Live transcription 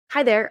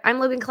Hi there, I'm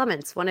Logan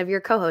Clements, one of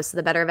your co-hosts of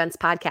the Better Events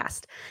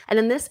podcast. And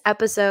in this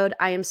episode,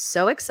 I am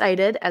so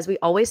excited, as we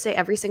always say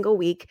every single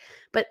week,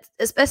 but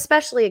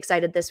especially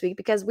excited this week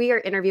because we are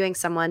interviewing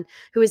someone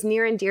who is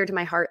near and dear to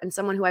my heart and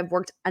someone who I've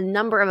worked a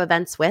number of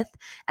events with,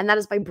 and that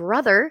is my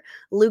brother,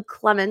 Luke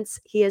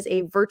Clements. He is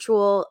a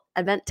virtual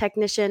event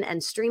technician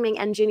and streaming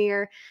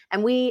engineer,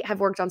 and we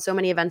have worked on so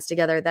many events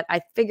together that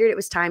I figured it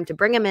was time to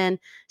bring him in,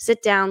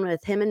 sit down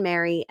with him and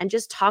Mary, and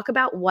just talk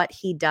about what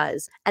he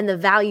does and the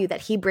value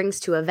that he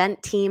brings to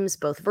event teams,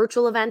 both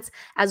virtual events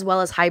as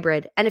well as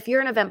hybrid. And if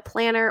you're an event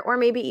planner, or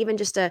maybe even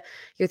just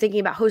you're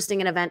thinking about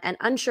hosting an event and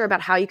unsure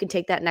about how you can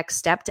take that next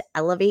step to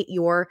elevate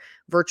your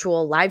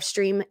virtual live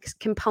stream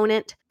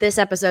component, this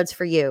episode's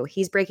for you.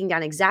 He's breaking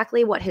down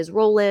exactly what his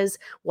role is,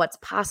 what's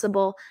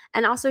possible,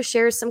 and also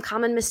shares some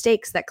common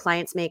mistakes that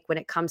clients make when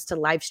it comes to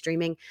live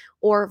streaming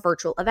or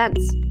virtual events.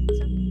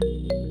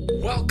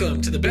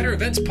 Welcome to the Better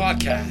Events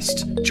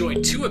podcast.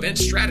 Join two event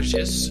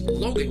strategists,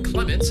 Logan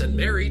Clements and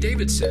Mary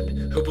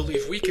Davidson, who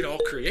believe we can all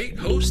create,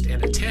 host,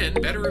 and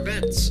attend better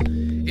events.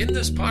 In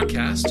this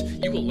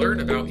podcast, you will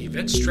learn about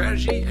event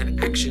strategy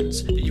and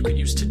actions that you can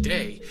use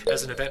today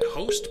as an event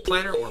host,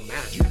 planner, or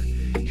manager.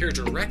 Hear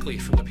directly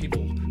from the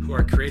people who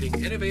are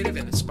creating innovative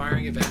and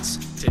inspiring events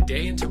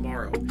today and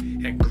tomorrow,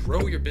 and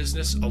grow your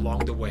business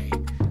along the way.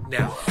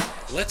 Now,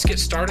 let's get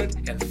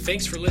started, and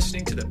thanks for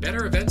listening to the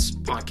Better Events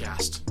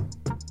podcast.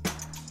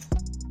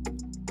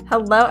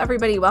 Hello,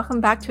 everybody.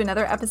 Welcome back to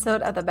another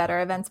episode of the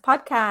Better Events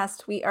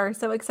podcast. We are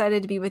so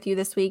excited to be with you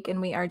this week,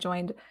 and we are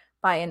joined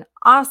by an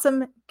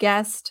awesome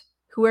guest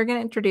who we're going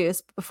to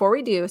introduce. Before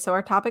we do, so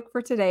our topic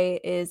for today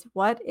is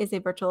what is a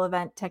virtual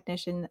event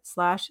technician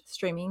 /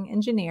 streaming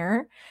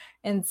engineer?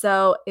 And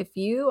so if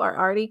you are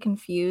already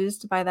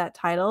confused by that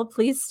title,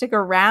 please stick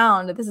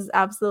around. This is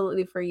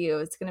absolutely for you.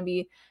 It's going to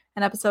be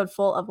an episode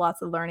full of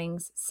lots of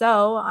learnings.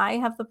 So I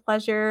have the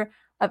pleasure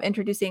of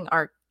introducing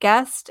our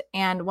guest.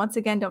 And once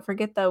again, don't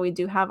forget, though, we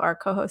do have our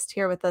co-host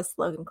here with us,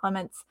 Logan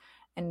Clements.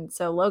 And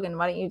so, Logan,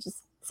 why don't you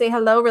just say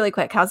hello really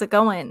quick? How's it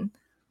going?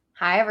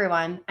 Hi,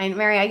 everyone. I'm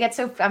Mary.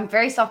 I'm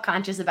very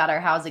self-conscious about our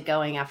how's it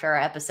going after our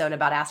episode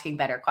about asking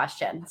better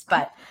questions,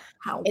 but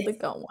how's it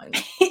going?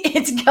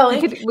 It's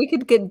going. We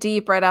could get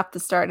deep right off the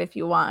start if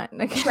you want.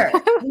 Sure,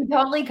 we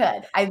totally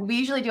could. We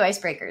usually do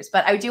icebreakers,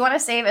 but I do want to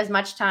save as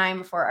much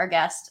time for our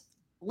guest,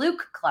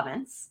 Luke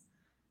Clements.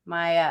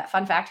 My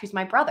fun fact, who's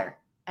my brother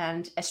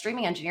and a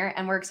streaming engineer,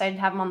 and we're excited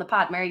to have him on the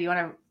pod. Mary, do you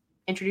want to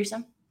introduce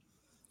him?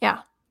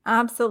 Yeah,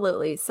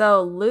 absolutely.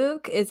 So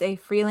Luke is a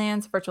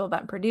freelance virtual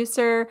event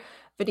producer,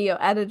 video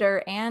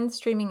editor, and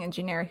streaming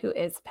engineer who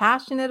is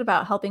passionate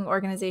about helping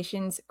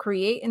organizations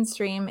create and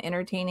stream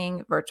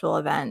entertaining virtual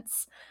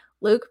events.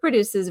 Luke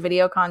produces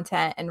video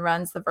content and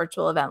runs the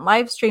virtual event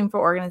live stream for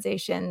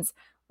organizations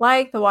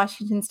like the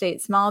Washington State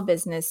Small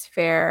Business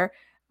Fair,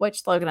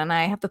 which Logan and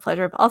I have the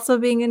pleasure of also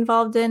being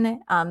involved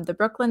in, the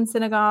Brooklyn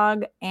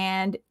Synagogue,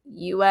 and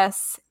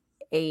USAID.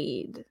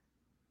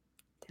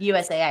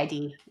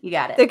 USAID. You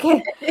got it.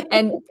 Okay.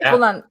 And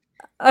hold on.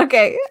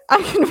 Okay.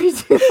 I can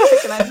redo that.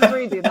 Can I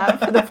redo that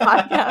for the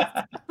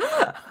podcast?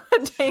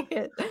 Dang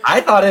it.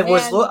 I thought it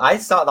was,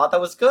 thought that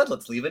was good.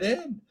 Let's leave it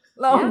in.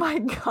 Oh my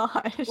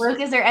gosh.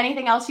 Luke, is there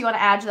anything else you want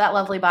to add to that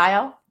lovely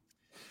bio?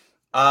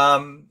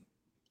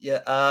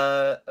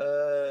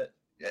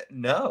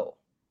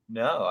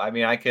 No. I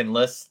mean, I can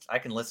list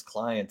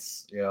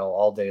clients,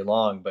 all day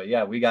long, but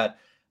yeah, we got,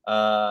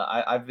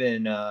 I've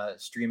been,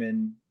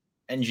 streaming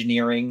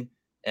engineering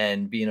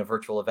and being a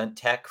virtual event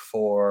tech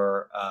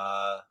for,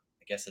 I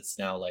guess it's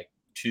now like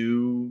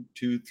 3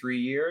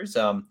 years.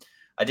 I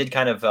did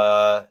kind of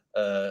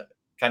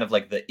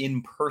like the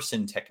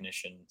in-person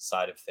technician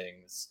side of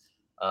things,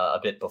 a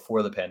bit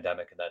before the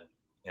pandemic. And then,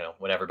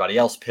 when everybody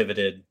else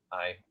pivoted,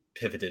 I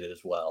pivoted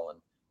as well and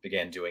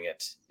began doing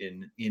it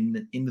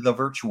in the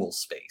virtual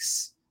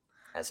space.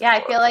 I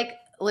feel like,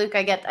 Luke,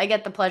 I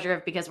get the pleasure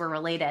of, because we're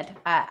related.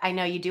 I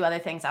know you do other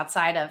things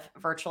outside of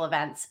virtual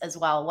events as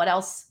well. What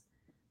else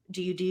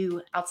do you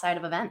do outside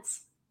of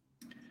events?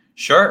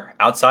 Sure.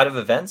 Outside of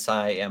events,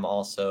 I am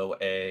also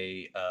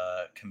a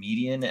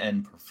comedian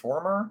and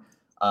performer.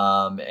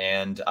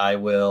 And I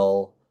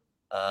will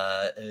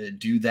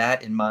do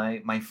that in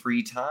my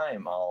free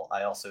time.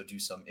 I also do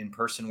some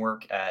in-person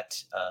work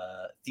at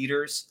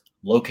theaters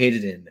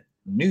located in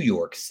New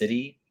York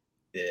City,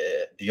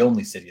 the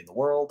only city in the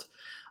world.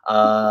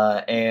 That's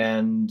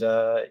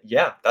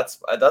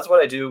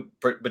what I do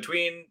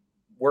between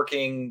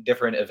working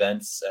different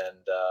events and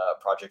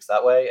projects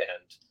that way, and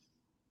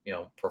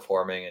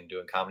performing and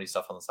doing comedy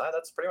stuff on the side.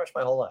 That's pretty much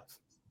my whole life.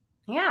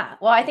 Yeah.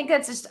 Well, I think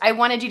I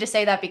wanted you to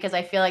say that because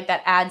I feel like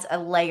that adds a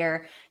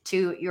layer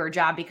to your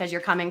job, because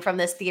you're coming from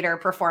this theater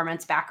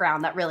performance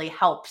background that really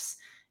helps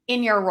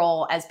in your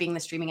role as being the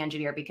streaming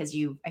engineer, because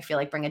you, I feel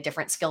like, bring a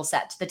different skill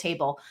set to the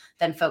table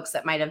than folks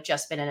that might have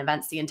just been in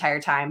events the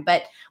entire time.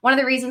 But one of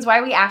the reasons why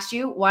we asked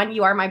you, one,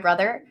 you are my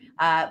brother,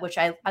 which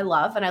I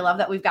love. And I love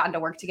that we've gotten to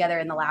work together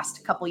in the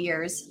last couple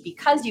years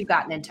because you've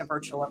gotten into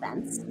virtual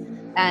events.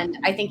 And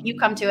I think you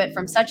come to it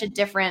from such a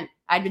different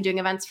I'd been doing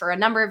events for a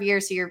number of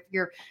years, so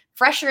you're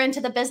fresher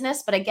into the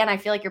business. But again, I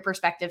feel like your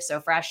perspective's so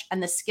fresh,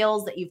 and the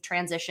skills that you've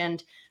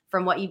transitioned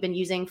from what you've been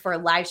using for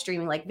live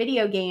streaming like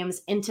video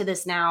games into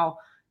this now.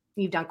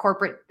 You've done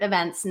corporate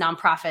events,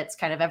 nonprofits,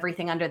 kind of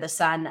everything under the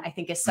sun, I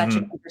think is such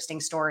an interesting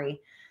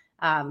story.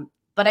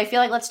 But I feel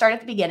like let's start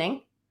at the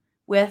beginning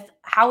with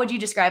how would you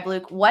describe,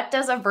 Luke, what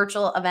does a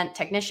virtual event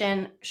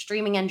technician,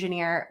 streaming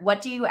engineer,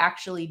 what do you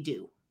actually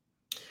do?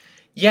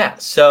 Yeah.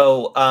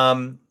 So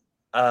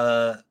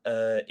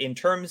in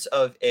terms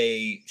of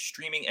a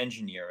streaming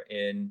engineer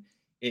in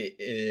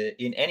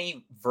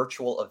any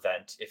virtual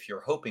event, if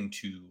you're hoping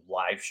to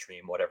live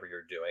stream whatever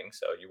you're doing,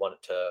 so you want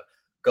it to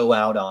go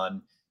out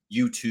on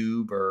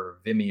YouTube or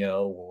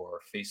Vimeo or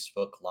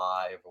Facebook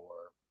Live or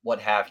what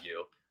have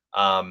you,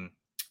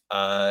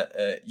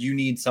 you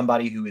need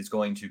somebody who is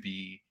going to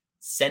be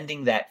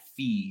sending that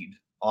feed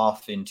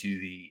off into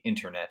the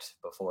internet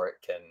before it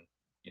can,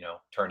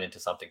 turn into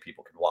something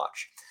people can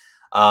watch.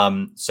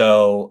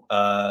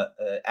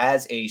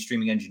 As a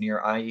streaming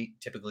engineer, I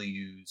typically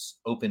use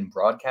Open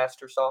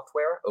Broadcaster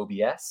software,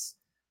 OBS,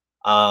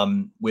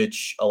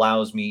 which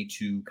allows me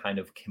to kind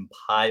of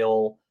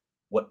compile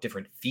what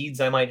different feeds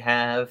I might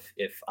have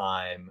if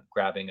I'm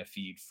grabbing a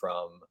feed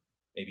from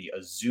maybe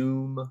a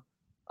Zoom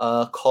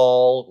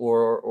call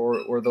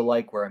or the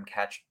like, where I'm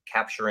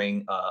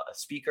capturing a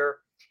speaker,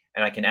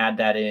 and I can add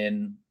that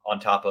in on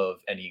top of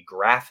any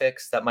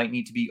graphics that might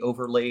need to be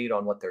overlaid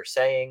on what they're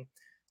saying,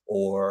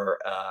 or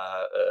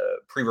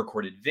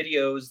pre-recorded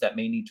videos that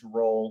may need to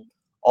roll.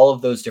 All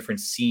of those different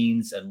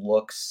scenes and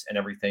looks and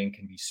everything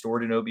can be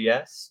stored in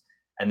OBS,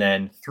 and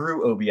then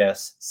through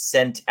OBS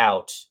sent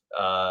out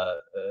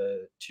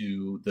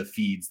to the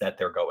feeds that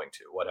they're going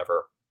to.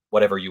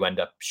 Whatever you end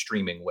up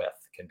streaming with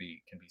can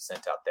be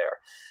sent out there.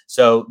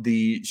 So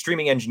the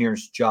streaming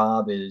engineer's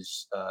job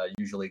is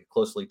usually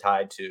closely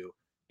tied to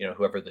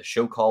whoever the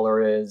show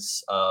caller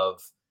is. Of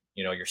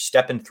you're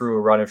stepping through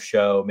a run of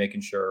show,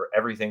 making sure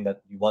everything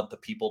that you want the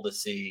people to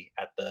see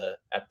at the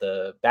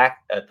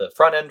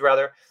front end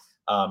rather,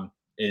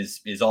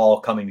 is all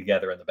coming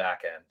together in the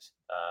back end,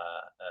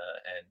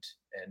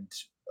 and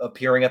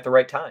appearing at the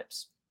right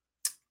times.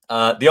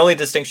 The only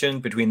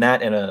distinction between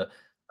that and a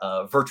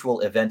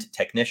virtual event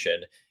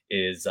technician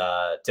is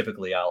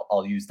typically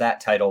I'll use that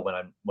title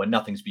when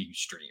nothing's being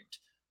streamed.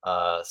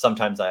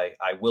 Sometimes I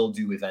will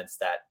do events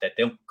that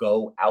don't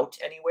go out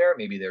anywhere.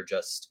 Maybe they're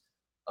just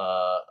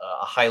a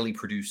highly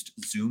produced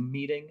Zoom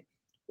meeting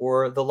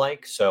or the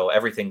like. So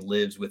everything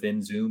lives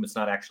within Zoom. It's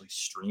not actually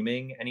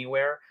streaming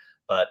anywhere,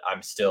 but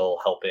I'm still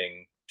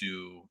helping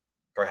do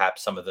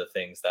perhaps some of the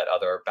things that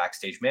other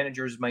backstage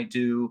managers might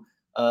do,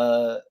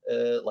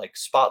 like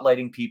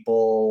spotlighting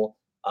people.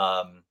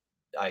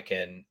 I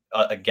can,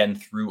 again,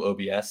 through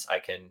OBS, I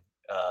can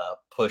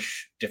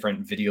push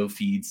different video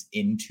feeds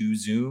into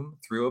Zoom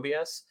through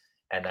OBS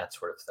and that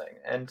sort of thing.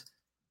 And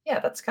yeah,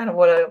 that's kind of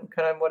what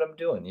I'm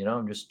doing.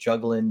 I'm just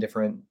juggling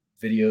different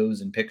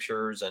videos and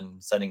pictures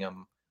and sending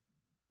them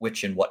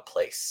which in what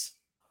place.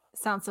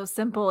 Sounds so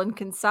simple and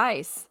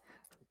concise,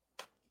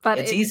 but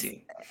it's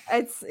easy.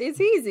 It's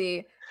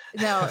easy.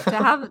 No,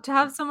 to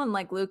have someone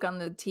like Luke on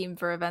the team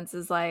for events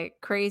is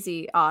like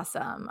crazy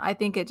awesome. I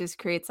think it just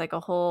creates like a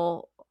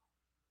whole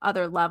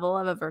other level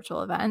of a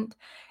virtual event.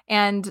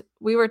 And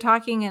we were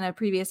talking in a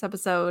previous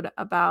episode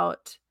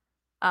about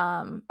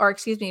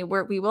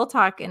we will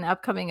talk in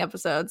upcoming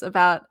episodes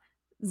about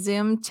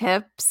Zoom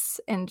tips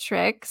and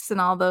tricks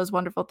and all those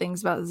wonderful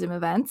things about Zoom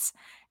events.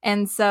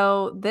 And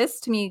so this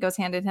to me goes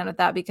hand in hand with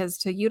that, because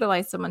to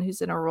utilize someone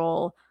who's in a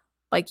role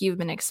like you've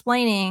been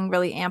explaining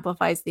really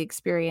amplifies the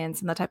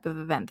experience and the type of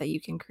event that you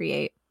can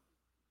create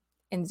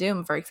in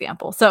Zoom, for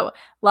example. So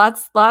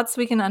lots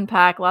we can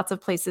unpack, lots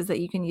of places that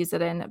you can use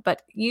it in.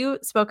 But you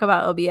spoke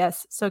about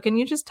OBS. So can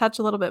you just touch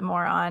a little bit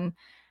more on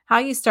how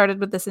you started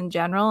with this in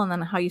general, and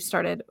then how you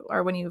started,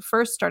 or when you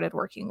first started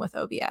working with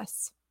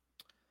OBS?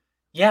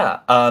 Yeah,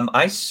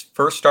 I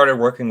first started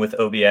working with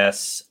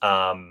OBS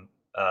on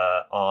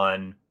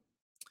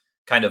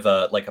kind of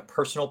a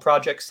personal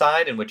project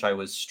side, in which I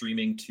was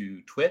streaming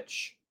to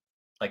Twitch,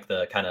 like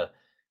the kind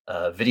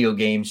of video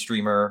game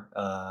streamer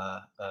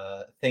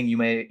thing you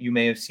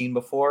may have seen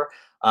before.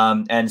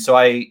 And so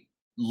I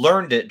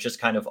learned it just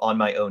kind of on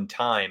my own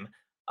time.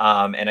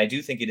 And I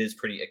do think it is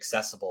pretty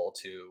accessible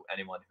to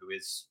anyone who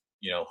is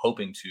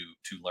hoping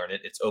to learn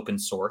it. It's open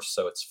source,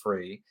 so it's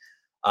free.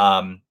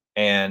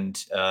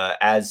 And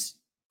as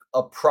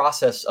a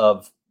process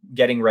of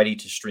getting ready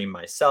to stream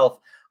myself,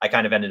 I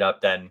kind of ended up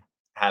then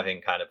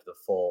having kind of the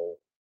full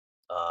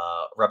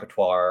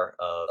repertoire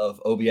of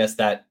OBS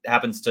that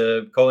happens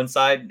to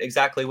coincide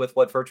exactly with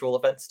what virtual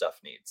event stuff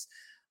needs.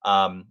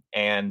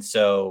 And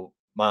so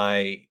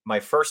my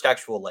first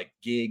actual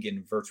gig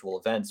in virtual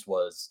events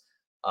was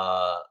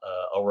a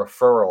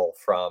referral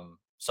from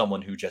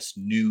someone who just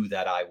knew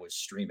that I was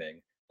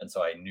streaming. And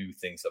so I knew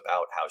things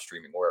about how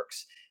streaming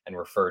works, and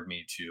referred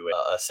me to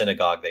a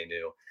synagogue they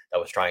knew that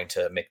was trying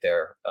to make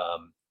their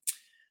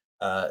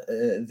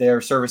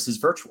services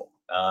virtual.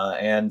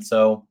 And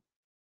so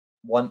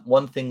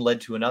one thing led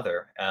to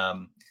another.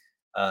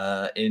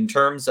 In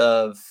terms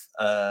of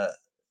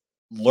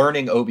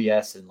learning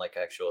OBS in like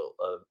actual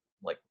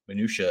like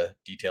minutia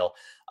detail,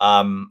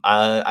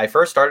 I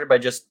first started by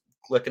just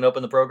clicking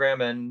open the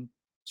program and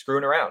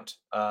screwing around.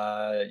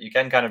 You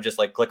can kind of just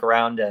like click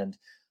around, and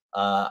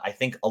I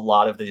think a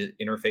lot of the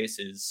interface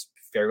is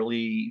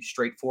fairly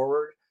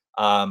straightforward.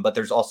 But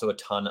there's also a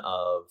ton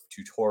of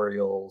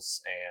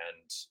tutorials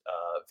and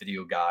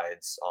video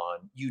guides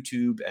on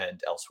YouTube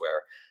and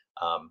elsewhere,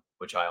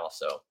 which I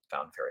also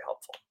found very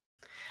helpful.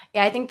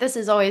 Yeah, I think this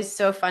is always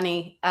so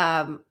funny,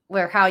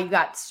 where how you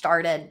got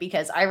started,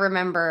 because I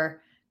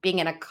remember being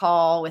in a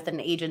call with an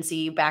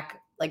agency back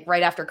like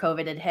right after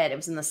COVID had hit. It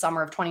was in the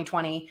summer of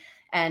 2020,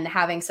 and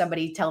having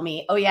somebody tell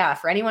me, "Oh yeah,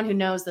 for anyone who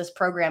knows this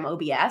program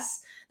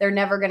OBS, they're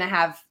never going to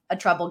have a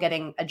trouble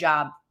getting a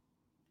job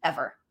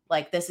ever.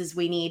 Like this is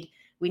we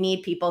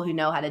need people who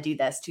know how to do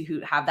this, to who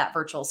have that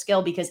virtual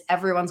skill, because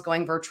everyone's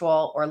going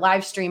virtual or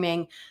live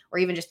streaming, or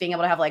even just being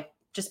able to have like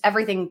just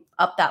everything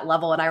up that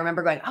level." And I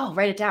remember going, "Oh,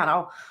 write it down.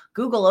 I'll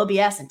Google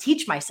OBS and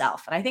teach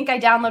myself." And I think I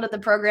downloaded the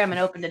program and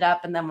opened it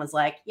up and then was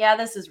like, "Yeah,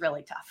 this is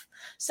really tough."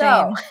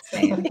 So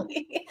Same.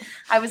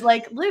 I was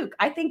like, "Luke,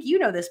 I think you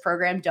know this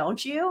program,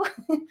 don't you?"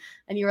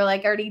 And you were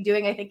like already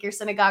doing, I think, your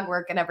synagogue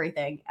work and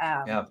everything.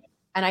 Yeah.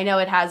 And I know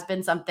it has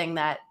been something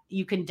that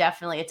you can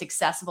definitely, it's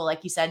accessible.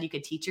 Like you said, you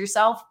could teach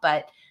yourself,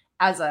 but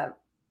as a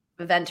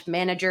event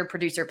manager,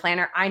 producer,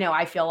 planner, I know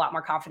I feel a lot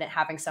more confident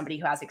having somebody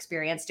who has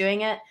experience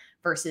doing it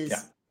versus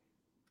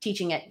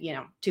teaching it,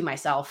 to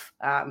myself.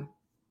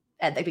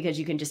 Because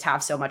you can just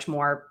have so much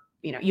more,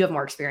 you have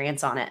more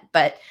experience on it.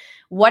 But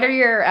what are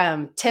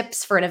your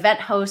tips for an event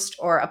host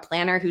or a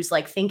planner who's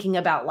like thinking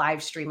about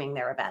live streaming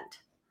their event?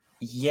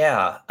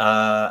 Yeah,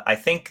 I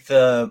think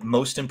the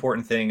most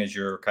important thing as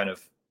you're kind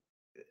of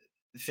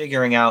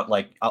figuring out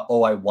like,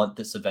 oh, I want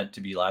this event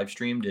to be live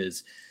streamed,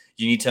 is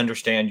you need to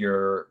understand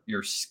your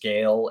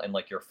scale and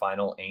like your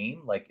final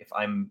aim. Like if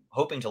I'm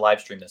hoping to live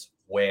stream this,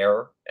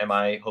 where am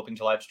I hoping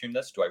to live stream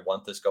this? Do I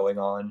want this going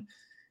on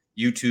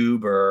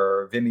YouTube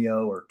or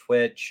Vimeo or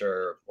Twitch,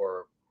 or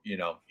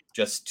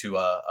just to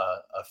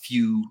a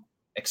few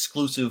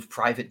exclusive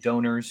private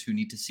donors who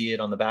need to see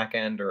it on the back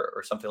end,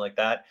 or something like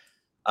that?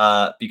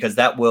 Because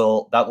that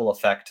will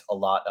affect a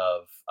lot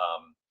of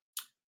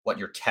what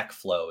your tech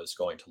flow is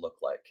going to look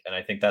like. And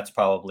I think that's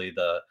probably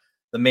the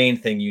main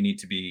thing you need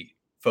to be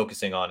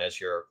focusing on as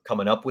you're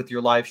coming up with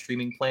your live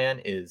streaming plan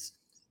is,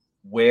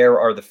 where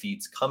are the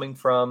feeds coming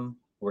from?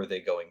 Where are they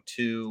going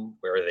to?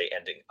 Where are they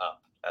ending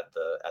up at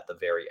the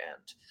very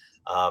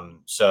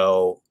end?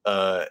 So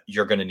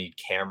you're going to need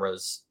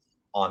cameras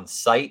on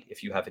site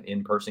if you have an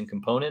in-person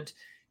component.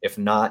 If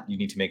not, you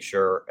need to make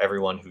sure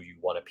everyone who you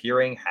want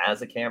appearing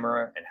has a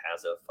camera and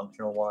has a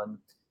functional one.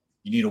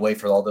 You need a way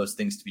for all those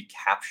things to be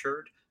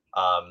captured.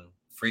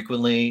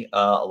 Frequently,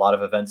 a lot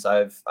of events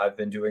I've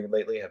been doing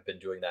lately have been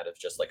doing that as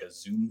just like a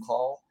Zoom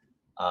call,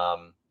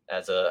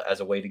 as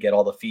a way to get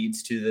all the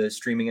feeds to the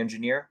streaming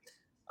engineer.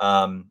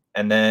 And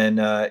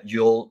then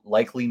you'll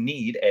likely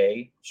need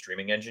a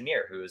streaming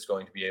engineer who is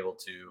going to be able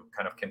to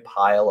kind of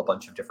compile a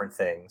bunch of different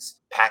things,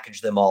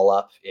 package them all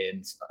up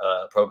in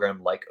a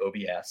program like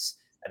OBS,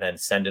 and then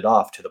send it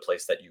off to the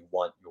place that you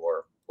want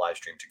your live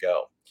stream to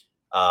go.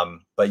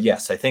 But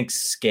yes, I think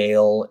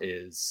scale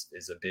is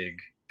a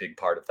big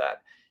part of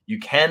that. You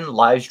can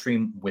live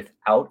stream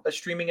without a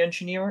streaming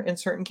engineer in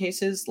certain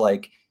cases,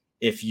 like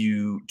if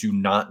you do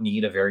not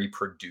need a very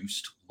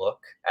produced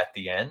look at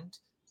the end.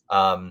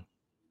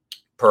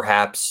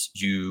 Perhaps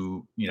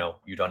you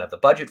don't have the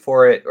budget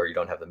for it, or you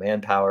don't have the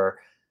manpower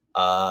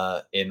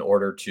in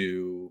order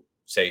to,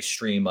 say,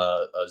 stream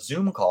a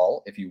Zoom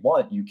call. If you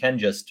want, you can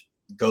just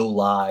go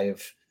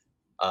live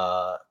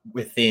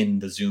within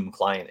the Zoom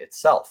client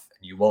itself.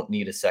 You won't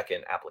need a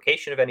second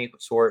application of any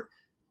sort.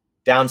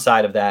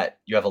 Downside of that,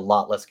 you have a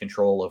lot less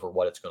control over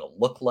what it's going to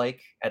look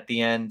like at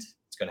the end.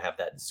 It's going to have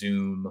that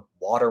Zoom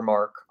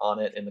watermark on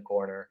it in the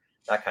corner,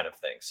 that kind of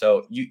thing.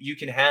 So you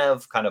can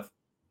have kind of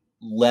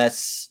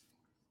less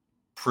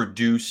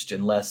produced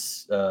and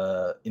less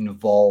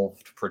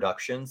involved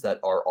productions that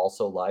are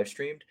also live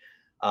streamed.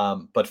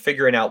 But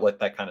figuring out what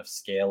that kind of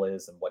scale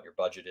is and what your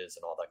budget is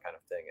and all that kind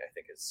of thing, I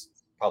think is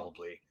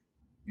probably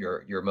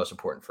your most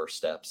important first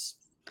steps.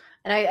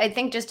 And I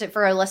think just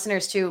for our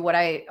listeners too, what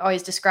I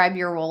always describe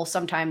your role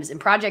sometimes in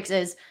projects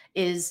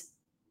is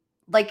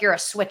like you're a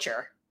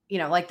switcher,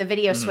 like the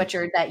video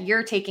switcher, that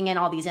you're taking in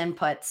all these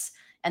inputs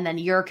and then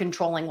you're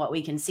controlling what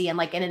we can see. And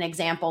like in an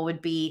example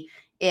would be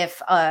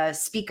if a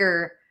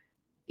speaker,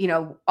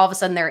 all of a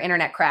sudden their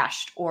internet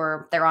crashed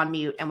or they're on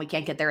mute and we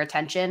can't get their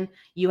attention,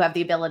 you have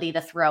the ability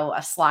to throw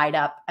a slide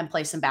up and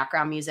play some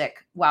background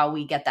music while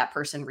we get that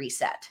person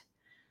reset.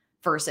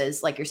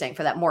 Versus, like you're saying,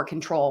 for that more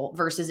control,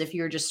 versus if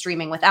you're just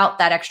streaming without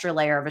that extra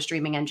layer of a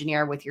streaming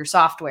engineer with your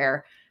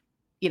software,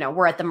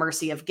 we're at the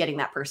mercy of getting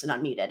that person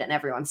unmuted and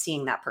everyone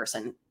seeing that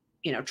person,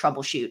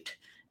 troubleshoot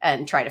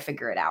and try to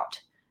figure it out.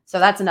 So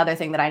that's another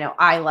thing that I know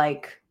I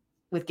like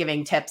with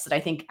giving tips, that I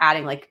think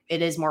adding, like,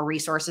 it is more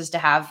resources to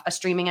have a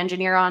streaming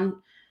engineer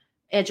on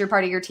as you're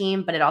part of your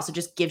team, but it also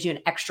just gives you an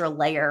extra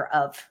layer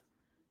of,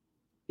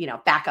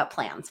 backup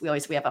plans.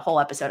 We have a whole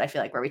episode, I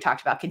feel like, where we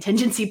talked about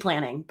contingency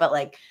planning, but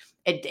like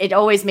it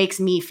always makes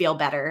me feel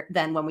better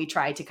than when we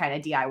try to kind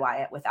of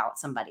DIY it without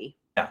somebody.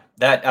 Yeah,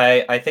 that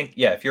I think,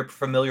 yeah, if you're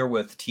familiar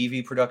with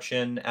TV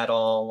production at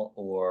all,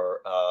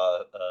 or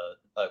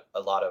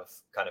a lot of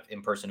kind of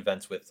in-person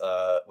events with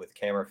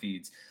camera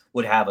feeds,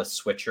 would have a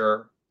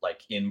switcher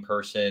like in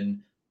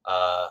person,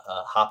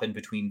 hop in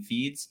between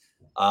feeds.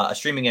 A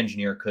streaming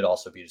engineer could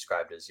also be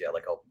described as, yeah,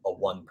 like a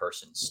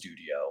one-person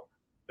studio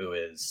who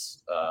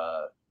is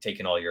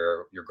taking all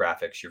your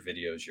graphics, your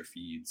videos, your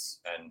feeds,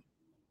 and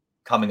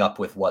coming up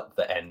with what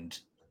the end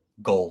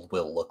goal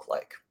will look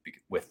like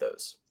with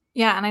those.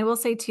 Yeah, and I will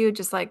say too,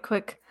 just like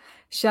quick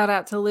shout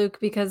out to Luke,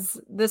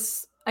 because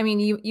this, I mean,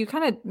 you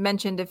kind of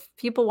mentioned if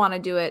people want to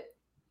do it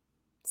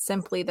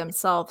simply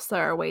themselves,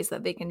 there are ways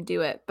that they can do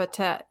it. But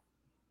to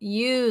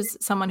use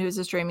someone who's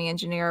a streaming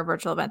engineer or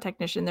virtual event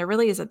technician, there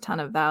really is a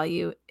ton of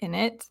value in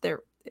it.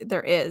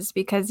 There is,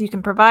 because you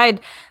can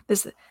provide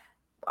this.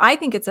 I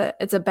think it's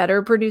a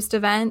better produced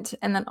event,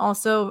 and then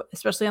also,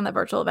 especially on the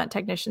virtual event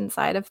technician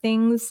side of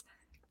things,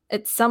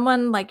 it's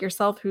someone like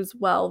yourself who's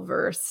well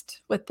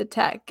versed with the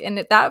tech,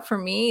 and that for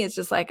me is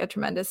just like a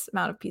tremendous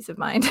amount of peace of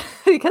mind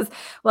because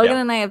Logan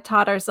and I have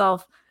taught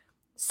ourselves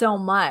so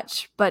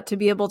much, but to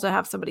be able to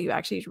have somebody who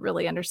actually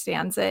really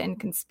understands it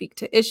and can speak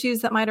to issues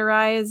that might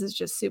arise is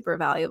just super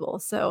valuable.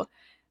 So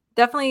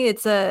definitely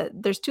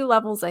there's two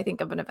levels, I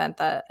think, of an event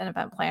that an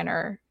event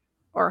planner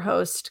or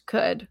host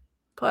could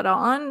put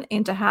on,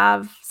 and to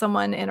have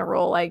someone in a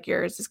role like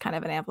yours is kind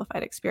of an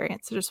amplified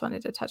experience. So just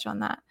wanted to touch on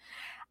that.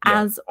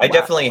 Yeah, As I well.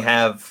 definitely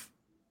have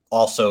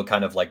also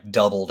kind of like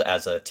doubled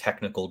as a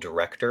technical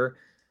director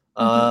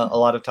a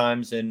lot of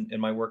times in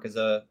my work as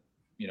a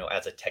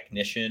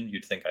technician.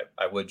 You'd think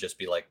I would just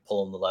be like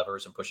pulling the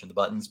levers and pushing the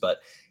buttons, but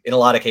in a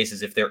lot of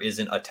cases, if there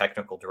isn't a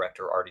technical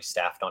director already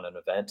staffed on an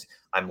event,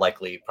 I'm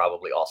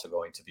probably also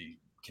going to be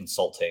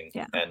consulting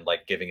and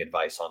like giving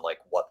advice on like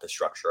what the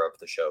structure of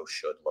the show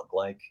should look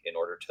like in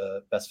order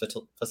to best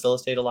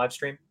facilitate a live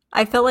stream.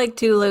 I feel like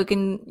too, Luke,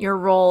 in your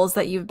roles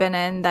that you've been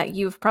in, that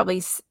you've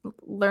probably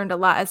learned a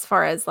lot as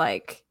far as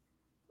like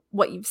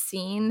what you've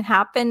seen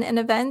happen in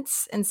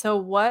events. And so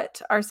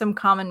what are some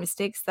common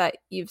mistakes that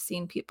you've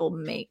seen people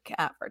make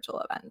at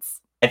virtual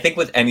events? I think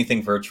with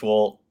anything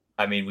virtual,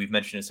 I mean, we've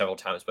mentioned it several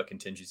times, but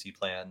contingency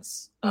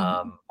plans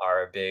are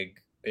a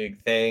big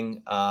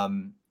thing.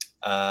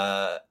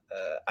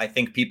 I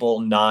think people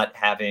not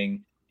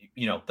having,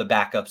 the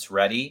backups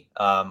ready,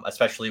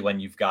 especially when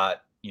you've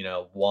got,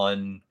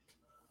 one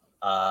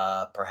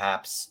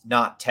perhaps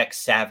not tech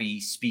savvy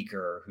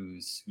speaker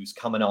who's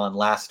coming on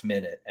last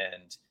minute,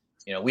 and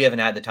we haven't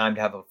had the time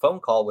to have a phone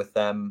call with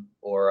them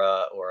or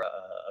a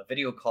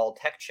video call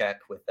tech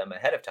check with them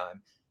ahead of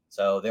time.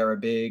 So they're a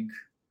big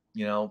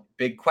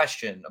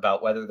question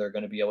about whether they're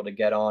going to be able to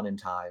get on in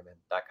time and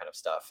that kind of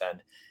stuff.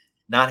 And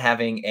not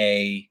having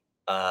a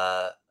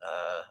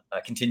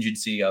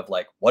contingency of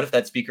like, what if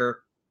that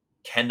speaker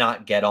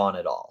cannot get on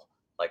at all?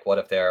 Like, what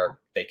if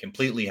they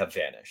completely have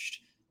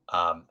vanished?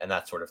 And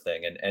that sort of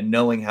thing. And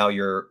knowing how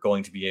you're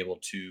going to be able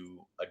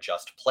to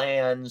adjust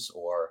plans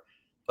or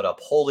put up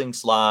holding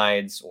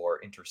slides or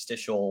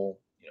interstitial,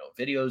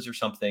 videos or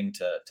something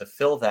to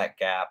fill that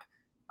gap,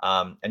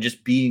 and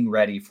just being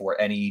ready for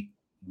any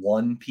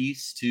one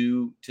piece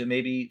to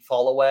maybe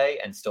fall away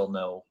and still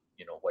know,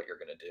 what you're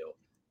going to do.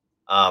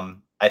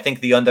 I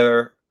think the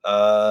other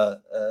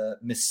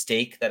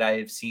mistake that I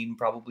have seen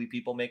probably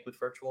people make with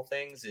virtual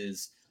things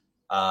is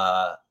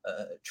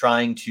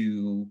trying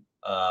to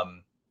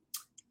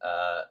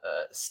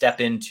step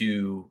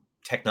into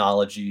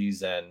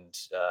technologies and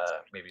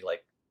maybe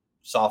like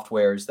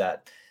softwares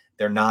that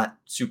they're not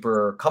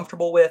super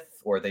comfortable with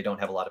or they don't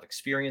have a lot of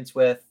experience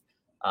with.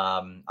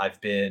 I've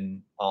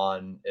been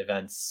on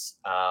events.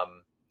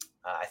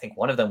 I think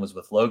one of them was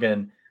with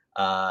Logan,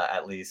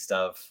 at least,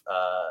 of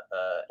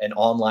an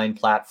online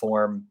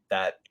platform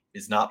that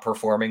is not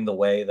performing the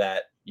way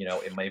that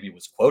it maybe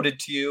was quoted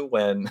to you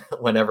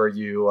whenever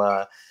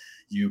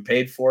you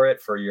paid for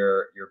it for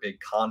your big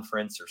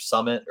conference or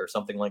summit or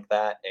something like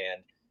that.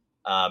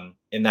 And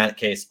in that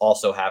case,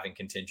 also having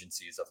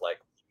contingencies of like,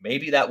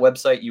 maybe that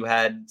website you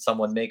had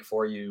someone make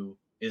for you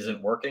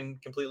isn't working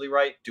completely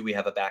right. Do we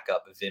have a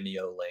backup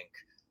Vimeo link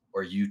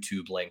or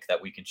YouTube link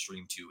that we can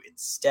stream to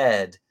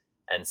instead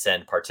and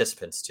send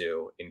participants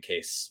to in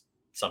case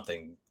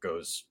something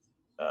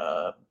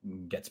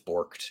gets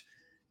borked,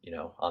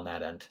 on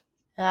that end?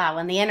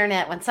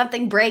 When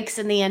something breaks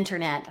in the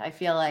internet, I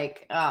feel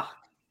like,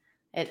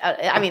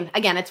 I mean,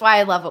 again, it's why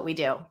I love what we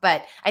do,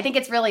 but I think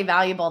it's really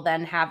valuable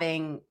then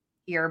having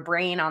your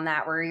brain on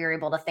that where you're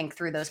able to think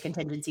through those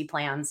contingency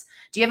plans.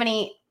 Do you have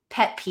any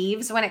pet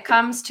peeves when it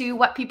comes to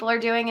what people are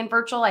doing in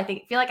virtual? I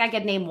feel like I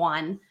could name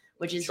one,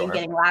 which is you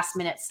getting last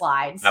minute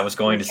slides. I was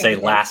going to say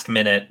last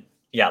minute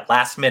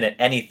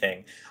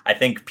anything. I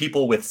think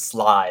people with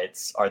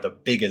slides are the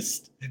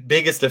biggest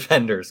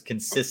offenders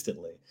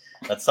consistently.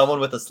 That someone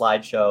with a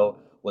slideshow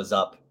was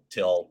up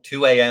till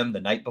 2 a.m.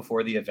 the night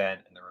before the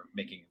event and they were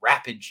making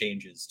rapid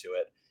changes to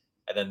it.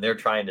 and then they're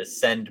trying to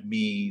send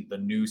me the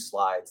new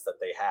slides that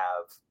they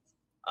have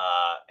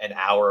an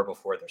hour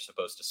before they're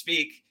supposed to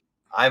speak.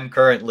 I'm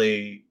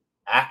currently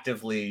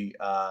actively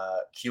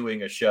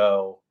queuing a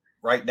show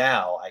right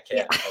now. I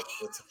can't.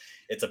 Yeah.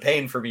 It's a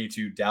pain for me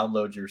to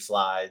download your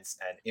slides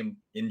and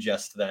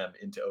ingest them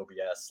into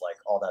OBS, like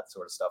all that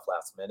sort of stuff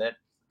last minute.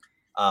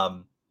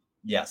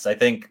 Yes, I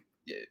think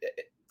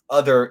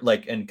other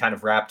like, and kind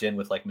of wrapped in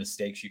with like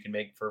mistakes you can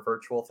make for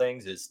virtual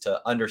things is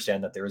to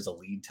understand that there is a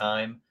lead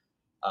time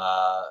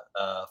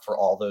for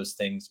all those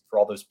things, for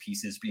all those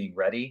pieces being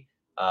ready.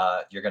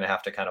 You're going to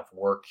have to kind of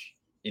work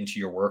into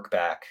your work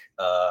back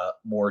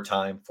more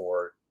time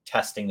for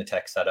testing the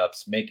tech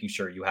setups, making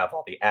sure you have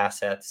all the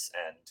assets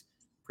and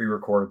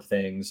pre-record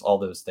things, all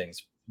those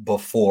things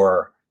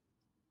before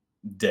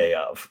day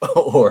of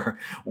or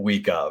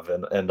week of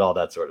and all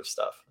that sort of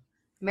stuff.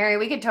 Mary,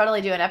 we could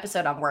totally do an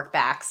episode on work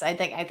backs. I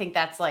think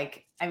that's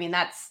like, I mean,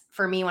 that's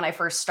for me when I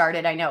first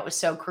started, I know it was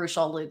so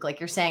crucial, Luke, like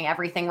you're saying,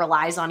 everything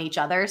relies on each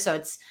other. So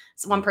it's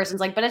one person's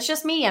like, but it's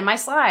just me and my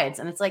slides.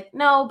 And it's like,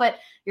 no, but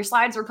your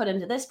slides were put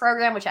into this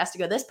program, which has to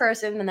go this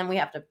person. And then we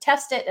have to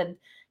test it. And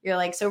you're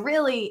like, so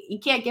really you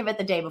can't give it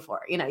the day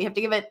before, you have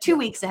to give it 2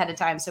 weeks ahead of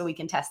time so we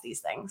can test these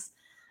things.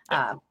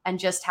 And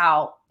just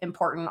how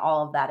important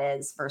all of that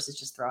is versus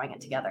just throwing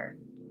it together.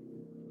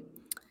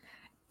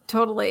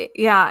 Totally.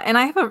 Yeah. And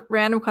I have a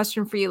random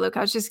question for you, Luke.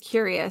 I was just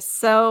curious.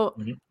 So,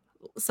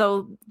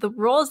 so the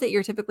roles that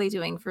you're typically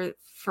doing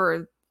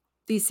for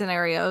these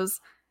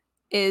scenarios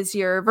is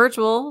you're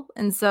virtual.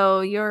 And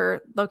so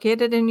you're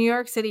located in New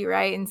York City,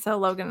 right? And so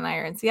Logan and I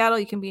are in Seattle.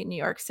 You can be in New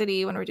York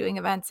City when we're doing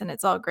events, and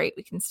it's all great.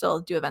 We can still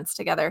do events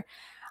together.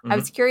 I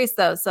was curious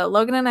though. So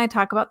Logan and I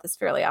talk about this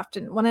fairly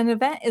often. When an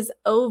event is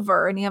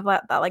over and you have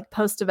that like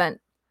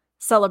post-event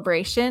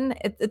celebration,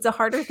 it's a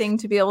harder thing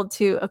to be able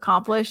to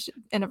accomplish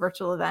in a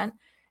virtual event.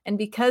 And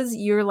because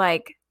you're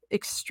like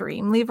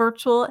extremely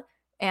virtual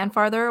and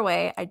farther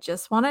away, I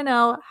just want to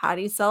know, how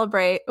do you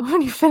celebrate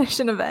when you finish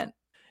an event?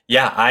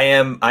 Yeah, I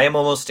am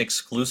almost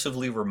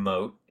exclusively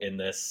remote in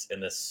this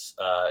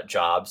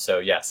job. So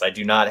yes, I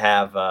do not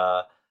have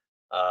a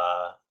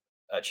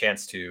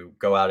chance to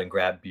go out and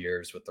grab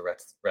beers with the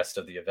rest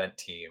of the event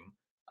team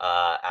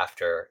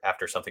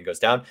after something goes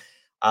down.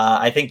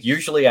 I think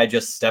usually I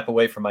just step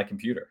away from my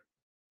computer.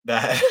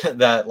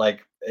 That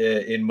like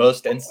in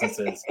most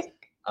instances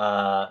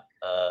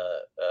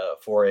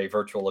for a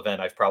virtual event,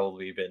 I've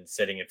probably been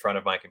sitting in front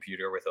of my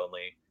computer with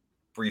only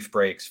brief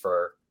breaks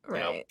for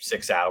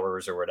 6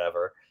 hours or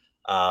whatever.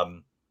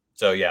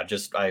 So yeah,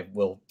 just I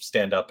will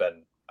stand up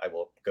and I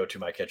will go to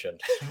my kitchen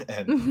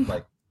and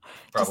like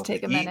probably just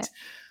take a eat, minute.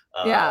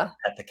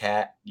 pet the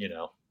cat,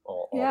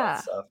 all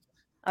that stuff.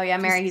 Oh yeah,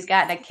 Mary, he's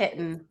got a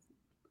kitten.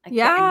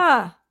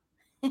 I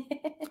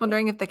was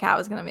wondering if the cat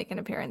was going to make an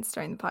appearance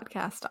during the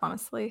podcast,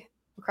 honestly.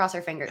 We'll cross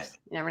our fingers.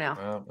 You never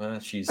know. Well,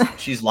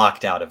 she's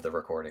locked out of the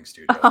recording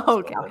studio.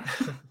 Okay.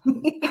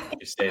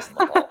 She stays in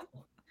the hall.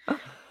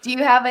 Do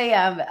you have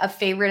a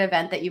favorite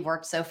event that you've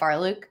worked so far,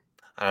 Luke?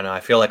 I don't know. I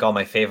feel like all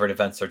my favorite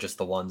events are just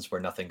the ones where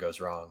nothing goes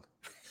wrong.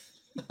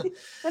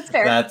 That's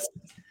fair. That's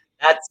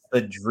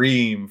the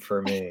dream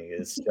for me,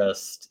 is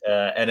just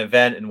an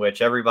event in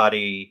which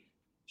everybody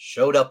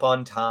showed up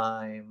on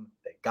time,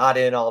 they got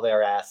in all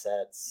their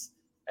assets,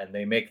 and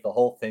they make the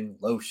whole thing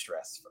low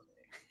stress for me.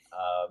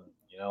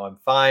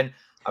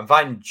 I'm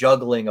fine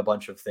juggling a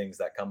bunch of things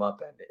that come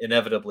up, and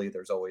inevitably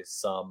there's always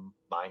some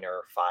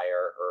minor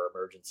fire or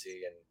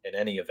emergency in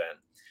any event.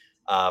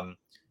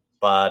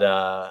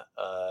 But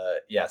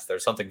yes,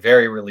 there's something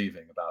very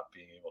relieving about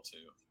being able to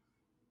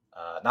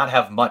not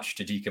have much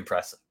to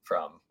decompress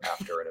from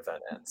after an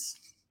event ends.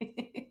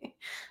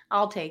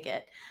 I'll take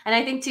it. And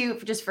I think too,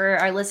 just for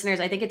our listeners,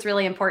 I think it's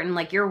really important,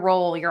 like your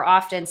role,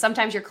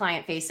 sometimes you're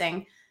client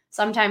facing,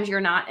 sometimes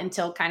you're not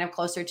until kind of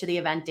closer to the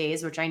event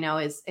days, which I know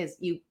is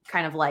you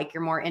kind of like,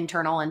 you're more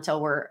internal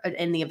until we're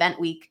in the event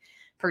week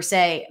per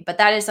se. But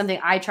that is something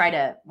I try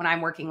to, when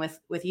I'm working with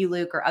you,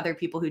 Luke, or other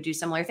people who do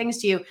similar things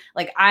to you,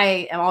 like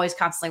I am always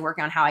constantly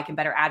working on how I can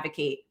better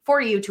advocate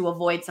for you to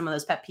avoid some of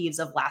those pet peeves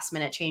of last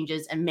minute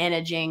changes and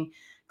managing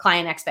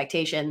client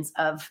expectations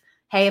of,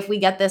 hey, if we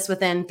get this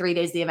within 3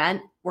 days of the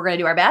event, we're going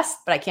to do our best,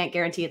 but I can't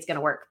guarantee it's going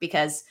to work,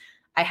 because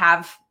I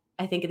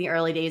think in the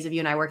early days of you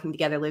and I working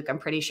together, Luke, I'm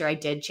pretty sure I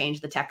did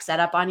change the tech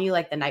setup on you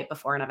like the night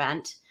before an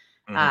event.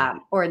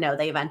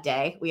 The event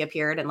day we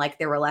appeared, and like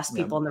there were less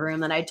people in the room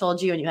than I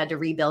told you, and you had to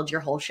rebuild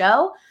your whole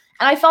show.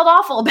 And I felt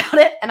awful about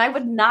it. And I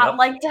would not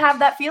like to have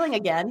that feeling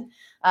again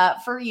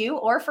for you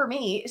or for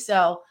me.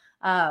 So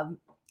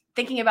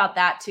thinking about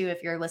that too,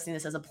 if you're listening to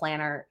this as a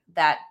planner,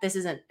 that this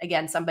is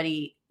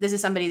somebody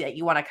that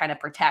you want to kind of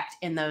protect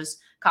in those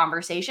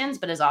conversations,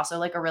 but is also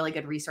like a really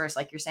good resource.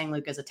 Like you're saying,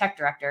 Luke, as a tech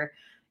director,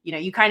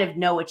 you kind of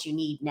know what you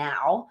need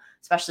now,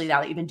 especially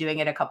now that you've been doing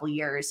it a couple of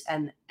years,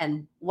 and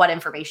what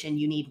information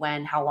you need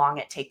when, how long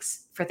it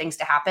takes for things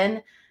to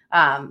happen.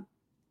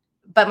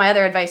 But my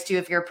other advice too,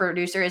 if you're a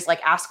producer, is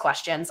like ask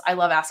questions. I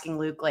love asking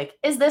Luke, like,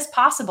 is this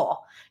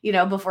possible?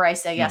 Before I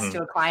say yes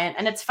to a client.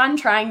 And it's fun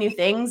trying new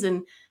things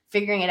and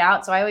figuring it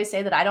out. So I always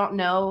say that I don't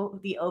know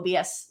the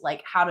OBS,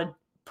 like how to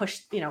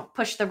push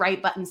the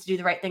right buttons to do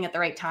the right thing at the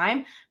right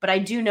time. But I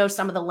do know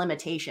some of the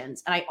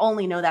limitations. And I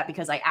only know that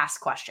because I ask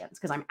questions,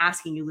 because I'm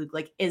asking you, Luke,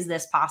 like, is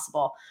this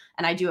possible?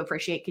 And I do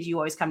appreciate, because you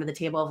always come to the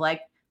table of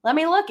like, let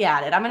me look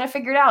at it. I'm going to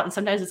figure it out. And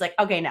sometimes it's like,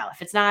 okay, no,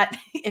 if it's not,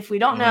 if we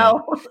don't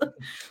know,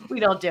 we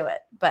don't do it.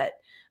 But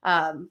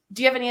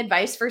do you have any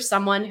advice for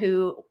someone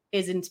who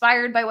is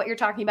inspired by what you're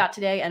talking about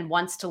today and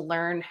wants to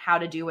learn how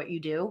to do what you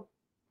do?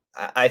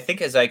 I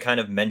think, as I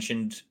kind of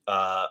mentioned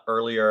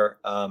earlier,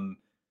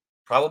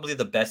 probably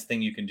the best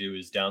thing you can do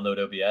is download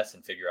OBS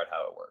and figure out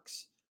how it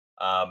works.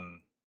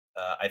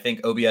 I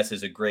think OBS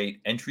is a great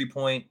entry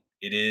point.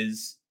 It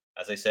is,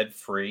 as I said,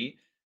 free.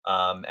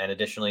 And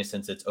additionally,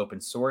 since it's open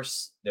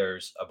source,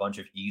 there's a bunch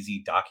of easy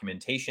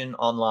documentation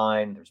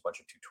online. There's a bunch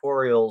of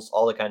tutorials,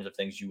 all the kinds of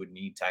things you would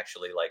need to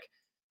actually like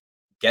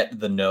get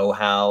the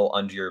know-how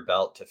under your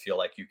belt to feel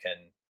like you can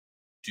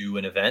do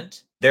an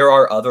event. There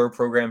are other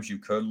programs you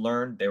could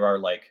learn. There are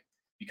like,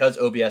 because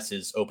OBS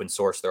is open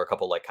source, there are a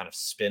couple like kind of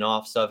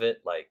spin-offs of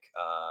it, like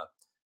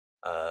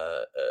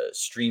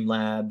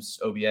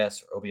Streamlabs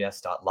OBS or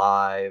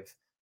OBS.live,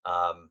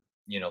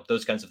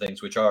 those kinds of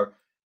things, which are,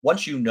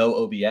 once you know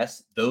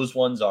OBS, those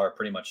ones are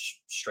pretty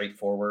much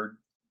straightforward.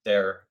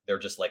 They're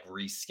just like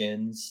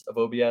reskins of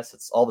OBS.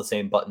 It's all the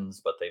same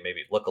buttons, but they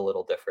maybe look a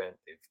little different.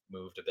 They've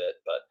moved a bit,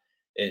 but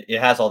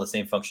it has all the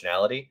same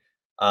functionality.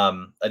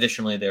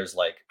 Additionally, there's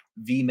like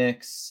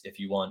vMix if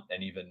you want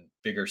an even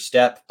bigger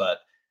step, but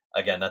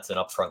again, that's an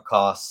upfront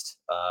cost.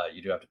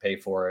 You do have to pay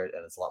for it,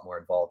 and it's a lot more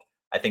involved.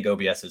 I think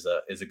OBS is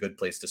a good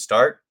place to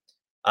start.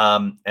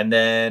 And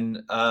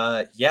then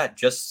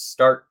just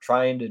start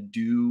trying to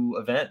do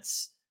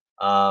events.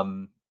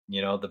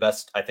 The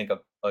best, I think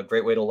a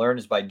great way to learn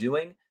is by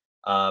doing.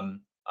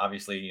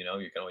 Obviously, you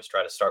can always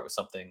try to start with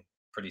something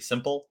pretty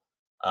simple.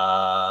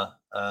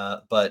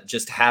 But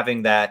just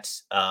having that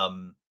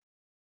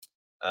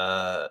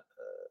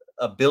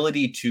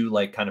ability to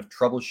like kind of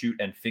troubleshoot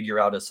and figure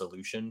out a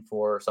solution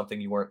for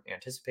something you weren't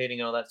anticipating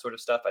and all that sort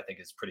of stuff, I think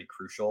is pretty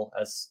crucial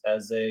as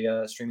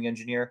a streaming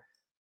engineer,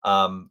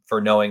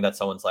 for knowing that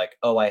someone's like,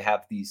 oh, I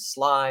have these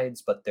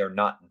slides, but they're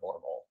not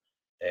normal.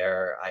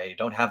 I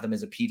don't have them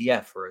as a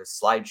PDF or a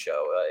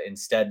slideshow.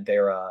 Instead,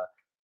 they're a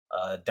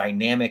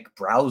dynamic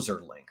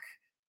browser link.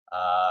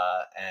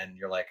 And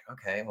you're like,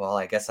 okay, well,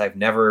 I guess I've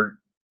never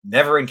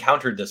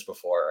encountered this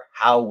before.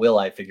 How will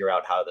I figure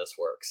out how this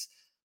works?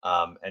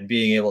 And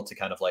being able to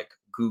kind of like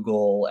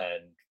Google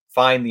and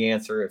find the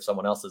answer if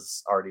someone else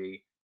has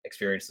already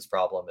experienced this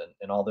problem,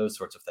 and all those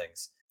sorts of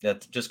things.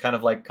 That just kind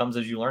of like comes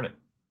as you learn it.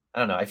 I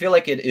don't know. I feel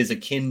like it is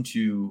akin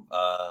to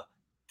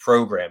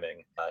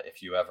programming,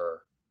 if you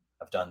ever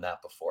have done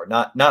that before.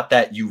 Not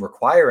that you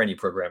require any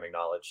programming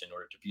knowledge in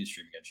order to be a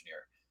streaming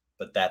engineer,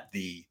 but that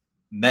the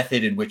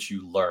method in which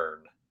you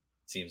learn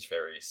seems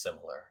very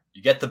similar.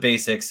 You get the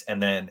basics,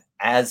 and then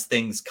as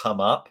things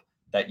come up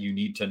that you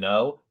need to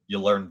know, you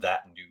learn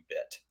that new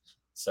bit.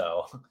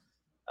 So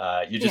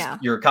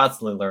you're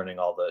constantly learning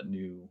all the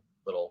new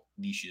little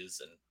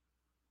niches and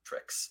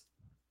tricks.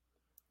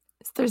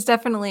 There's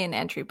definitely an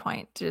entry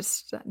point.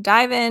 Just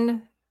dive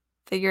in,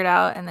 figure it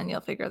out, and then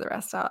you'll figure the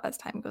rest out as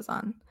time goes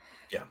on.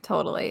 Yeah,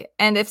 totally.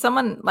 And if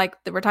someone, like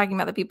we're talking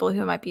about the people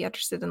who might be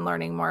interested in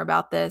learning more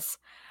about this,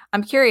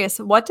 I'm curious,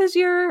 what does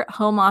your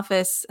home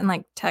office and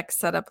like tech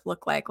setup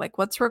look like? Like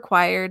what's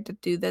required to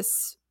do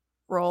this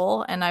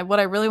role? And what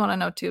I really want to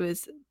know too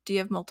is, do you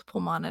have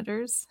multiple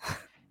monitors?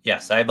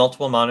 Yes, I have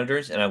multiple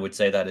monitors, and I would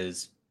say that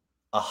is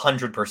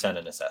 100%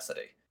 a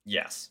necessity.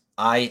 Yes,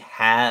 I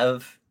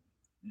have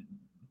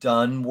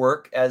done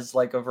work as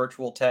like a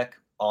virtual tech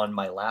on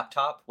my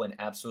laptop when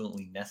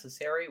absolutely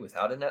necessary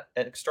without an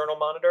external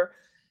monitor.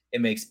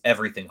 It makes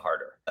everything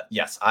harder.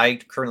 Yes, I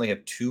currently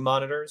have 2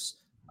 monitors.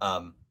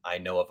 I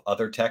know of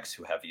other techs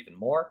who have even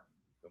more,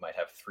 who might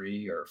have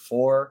 3 or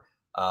 4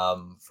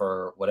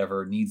 for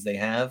whatever needs they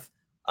have.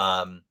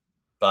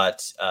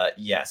 But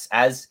yes,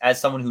 as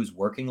someone who's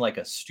working like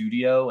a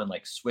studio and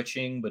like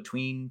switching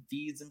between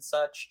feeds and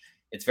such,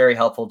 it's very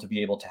helpful to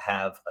be able to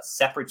have a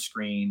separate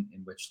screen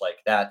in which like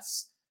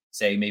that's,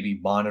 say, maybe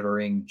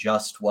monitoring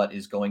just what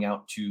is going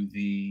out to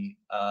the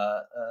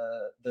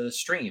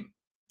stream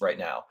right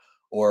now,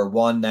 or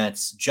one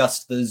that's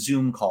just the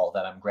Zoom call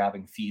that I'm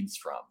grabbing feeds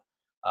from,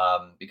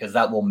 because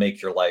that will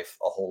make your life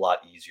a whole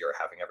lot easier,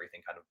 having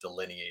everything kind of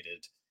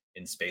delineated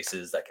in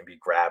spaces that can be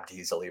grabbed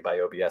easily by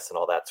OBS and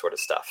all that sort of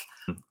stuff.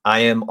 I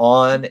am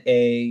on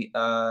a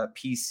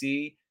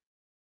PC.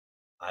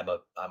 I'm a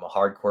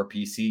hardcore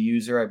PC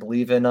user. I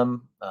believe in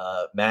them.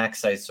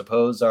 Macs, I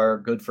suppose, are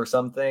good for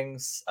some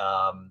things,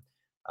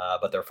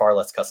 but they're far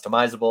less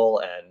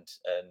customizable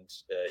and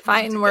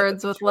fighting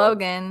words with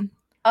Logan.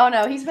 Oh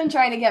no, he's been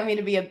trying to get me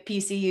to be a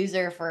PC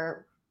user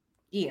for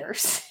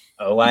years.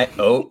 Have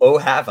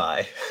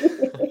I?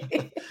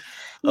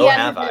 He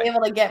hasn't been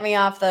able to get me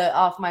off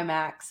my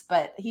Macs,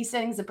 but he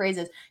sings the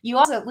praises. You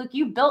also, Luke,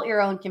 you built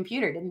your own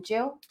computer, didn't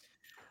you?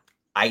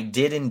 I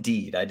did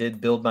indeed. I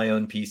did build my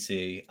own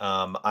PC.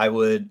 I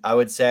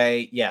would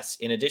say yes.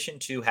 In addition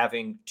to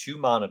having 2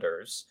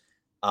 monitors,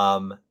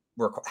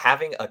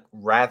 Having a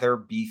rather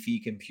beefy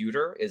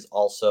computer is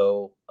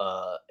also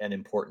an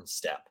important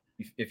step.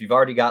 If you've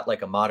already got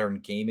like a modern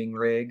gaming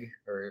rig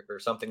or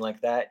something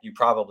like that, you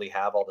probably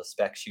have all the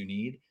specs you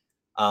need.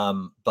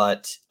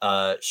 But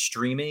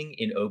streaming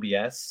in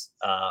OBS,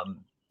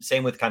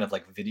 same with kind of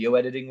like video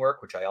editing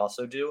work, which I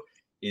also do,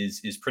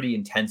 is pretty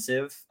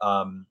intensive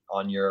on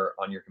your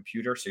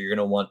computer. So you're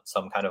going to want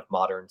some kind of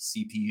modern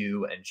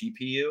CPU and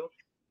GPU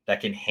that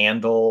can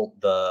handle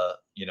the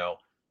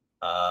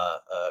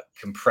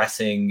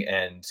compressing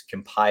and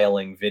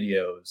compiling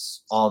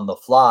videos on the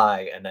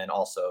fly, and then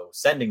also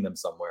sending them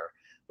somewhere,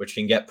 which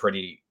can get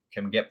pretty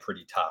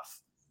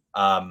tough.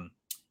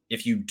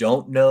 If you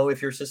don't know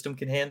if your system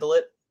can handle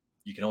it,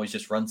 you can always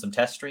just run some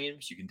test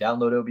streams. You can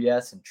download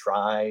OBS and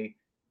try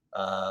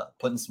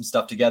putting some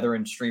stuff together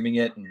and streaming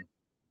it. And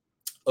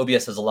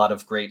OBS has a lot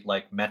of great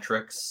like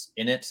metrics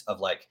in it of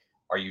like,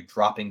 are you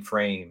dropping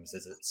frames?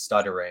 Is it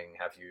stuttering?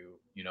 Has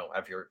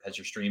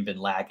your stream been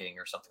lagging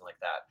or something like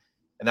that?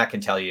 And that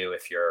can tell you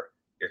if your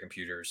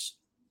computer's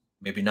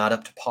maybe not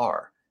up to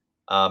par.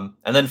 And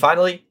then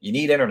finally, you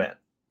need internet.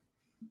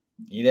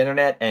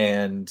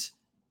 And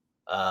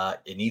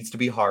it needs to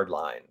be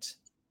hardlined.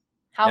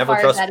 How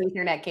far is that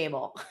Ethernet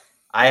cable?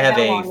 I have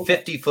a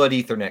 50-foot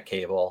Ethernet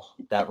cable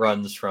that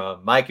runs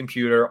from my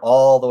computer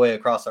all the way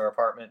across our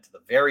apartment to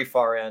the very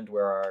far end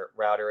where our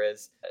router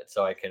is,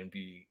 so I can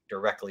be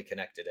directly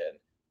connected in.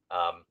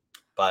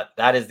 But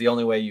that is the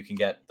only way you can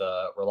get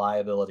the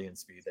reliability and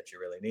speed that you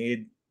really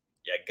need.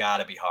 You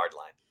gotta be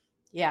hardline.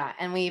 Yeah,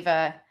 and we've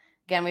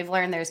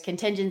learned there's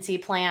contingency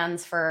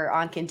plans for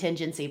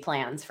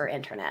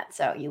internet.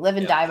 So you live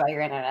and die by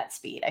your internet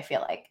speed, I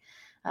feel like,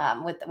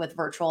 with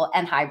virtual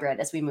and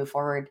hybrid as we move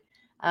forward.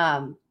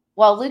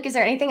 Well, Luke, is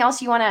there anything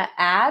else you want to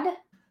add?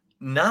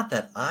 Not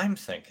that I'm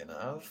thinking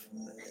of.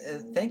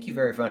 Thank you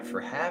very much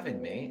for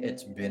having me.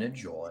 It's been a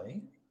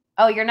joy.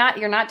 Oh, you're not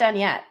done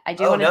yet. I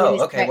do want to do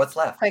these what's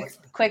left?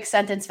 Quick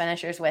sentence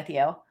finishers with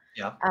you.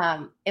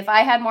 Yeah. If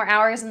I had more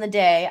hours in the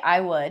day, I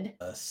would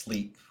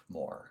sleep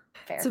more.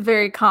 Fair. It's a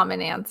very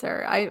common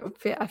answer.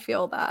 I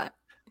feel that.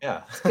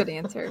 Yeah. It's a good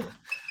answer.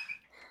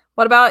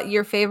 What about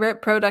your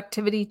favorite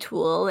productivity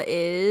tool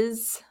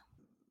is?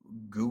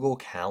 Google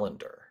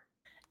Calendar.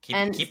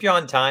 Keep you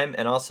on time,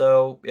 and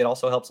also it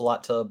also helps a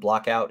lot to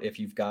block out if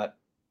you've got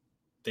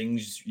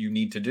things you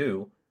need to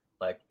do,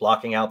 like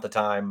blocking out the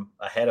time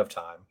ahead of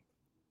time.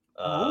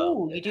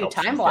 You do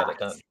time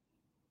blocks.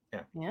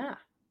 Yeah.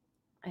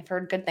 I've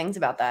heard good things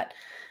about that.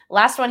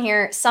 Last one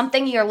here.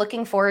 Something you're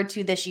looking forward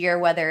to this year,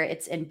 whether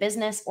it's in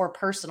business or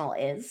personal,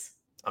 is?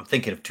 I'm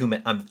thinking of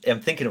I'm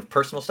thinking of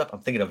personal stuff.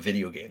 I'm thinking of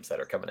video games that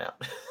are coming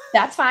out.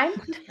 That's fine.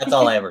 That's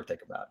all I ever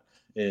think about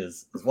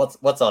is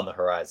what's on the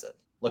horizon.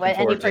 Looking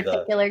forward to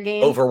particular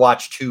game?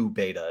 Overwatch 2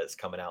 beta is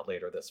coming out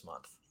later this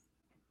month.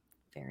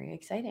 Very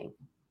exciting.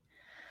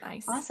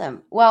 Nice.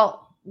 Awesome.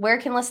 Well, where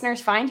can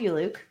listeners find you,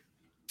 Luke?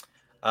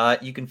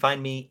 You can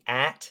find me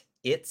at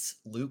It's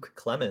Luke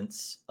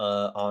Clements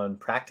on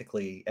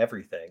practically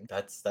everything.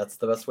 That's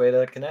the best way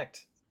to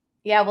connect.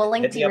 Yeah, we'll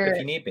link Hit me up if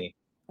you need me.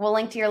 We'll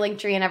link to your link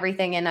tree and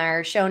everything in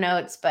our show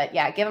notes. But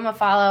yeah, give him a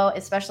follow,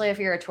 especially if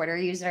you're a Twitter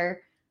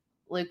user.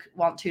 Luke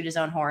won't toot his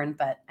own horn,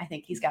 but I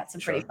think he's got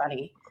some pretty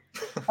funny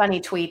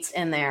tweets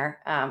in there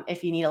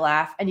if you need a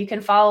laugh. And you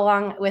can follow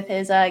along with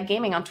his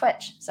gaming on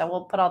Twitch. So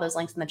we'll put all those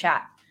links in the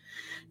chat.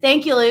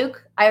 Thank you,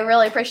 Luke. I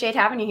really appreciate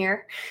having you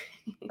here.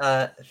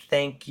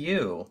 Thank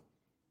you.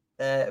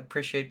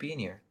 Appreciate being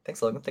here.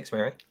 Thanks, Logan. Thanks,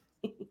 Mary.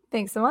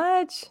 Thanks so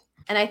much.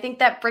 And I think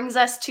that brings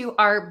us to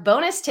our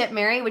bonus tip,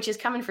 Mary, which is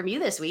coming from you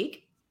this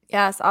week.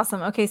 Yes,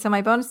 awesome. Okay, so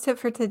my bonus tip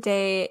for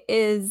today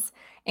is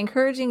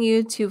encouraging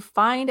you to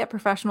find a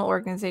professional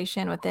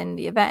organization within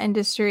the event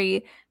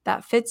industry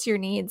that fits your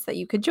needs that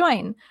you could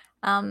join.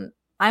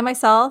 I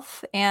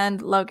myself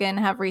and Logan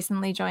have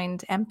recently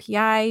joined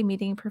MPI,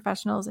 Meeting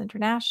Professionals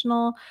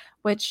International,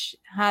 which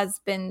has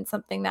been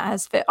something that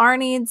has fit our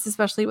needs,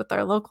 especially with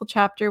our local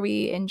chapter.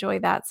 We enjoy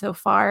that so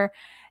far.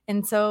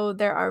 And so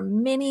there are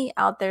many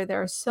out there.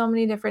 There are so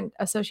many different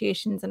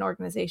associations and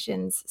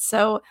organizations.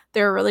 So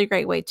they're a really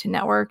great way to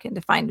network and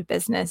to find a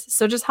business.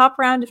 So just hop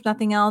around, if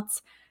nothing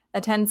else,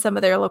 attend some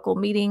of their local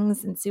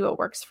meetings and see what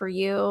works for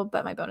you.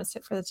 But my bonus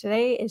tip for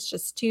today is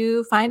just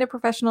to find a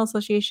professional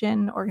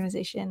association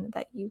organization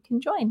that you can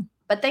join.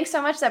 But thanks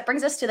so much. That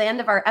brings us to the end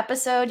of our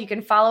episode. You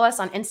can follow us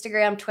on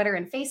Instagram, Twitter,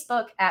 and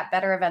Facebook at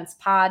Better Events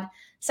Pod.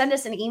 Send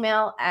us an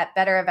email at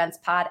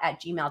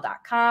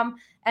bettereventspod@gmail.com.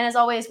 And as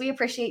always, we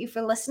appreciate you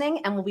for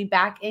listening, and we'll be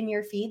back in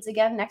your feeds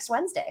again next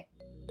Wednesday.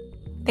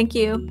 Thank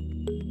you.